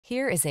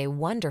Here is a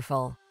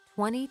wonderful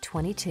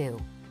 2022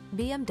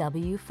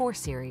 BMW 4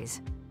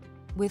 Series.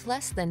 With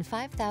less than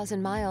 5,000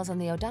 miles on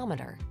the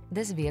odometer,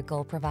 this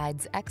vehicle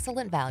provides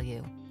excellent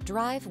value.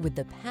 Drive with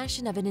the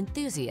passion of an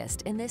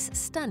enthusiast in this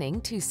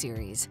stunning 2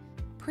 Series.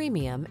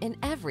 Premium in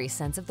every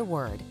sense of the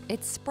word,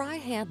 its spry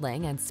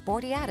handling and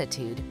sporty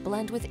attitude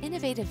blend with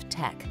innovative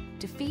tech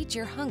to feed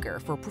your hunger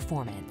for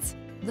performance.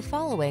 The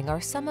following are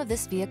some of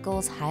this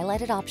vehicle's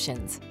highlighted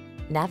options: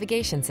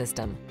 navigation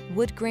system,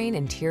 wood grain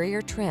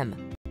interior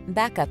trim,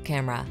 backup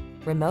camera,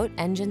 remote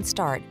engine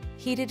start,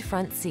 heated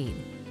front seat,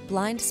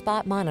 blind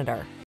spot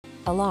monitor,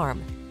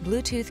 alarm,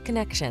 Bluetooth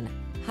connection,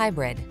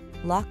 hybrid,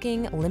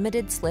 locking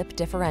limited slip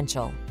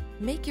differential.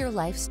 Make your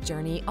life's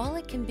journey all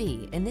it can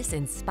be in this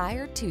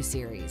inspired 2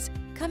 Series.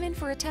 Come in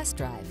for a test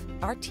drive.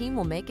 Our team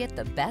will make it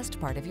the best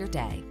part of your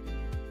day.